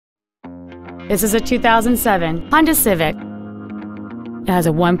This is a 2007 Honda Civic. It has a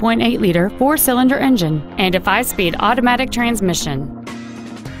 1.8-liter 4-cylinder engine and a 5-speed automatic transmission.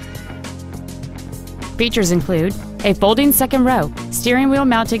 Features include a folding second row, steering wheel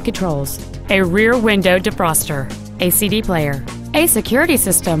mounted controls, a rear window defroster, a CD player, a security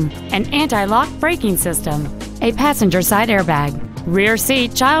system, an anti-lock braking system, a passenger side airbag, rear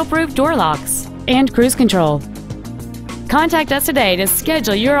seat child-proof door locks, and cruise control. Contact us today to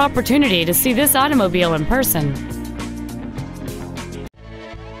schedule your opportunity to see this automobile in person.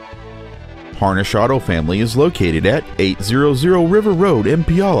 Harnish Auto Family is located at 800 River Road in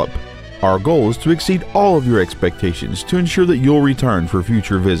Puyallup. Our goal is to exceed all of your expectations to ensure that you'll return for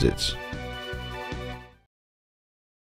future visits.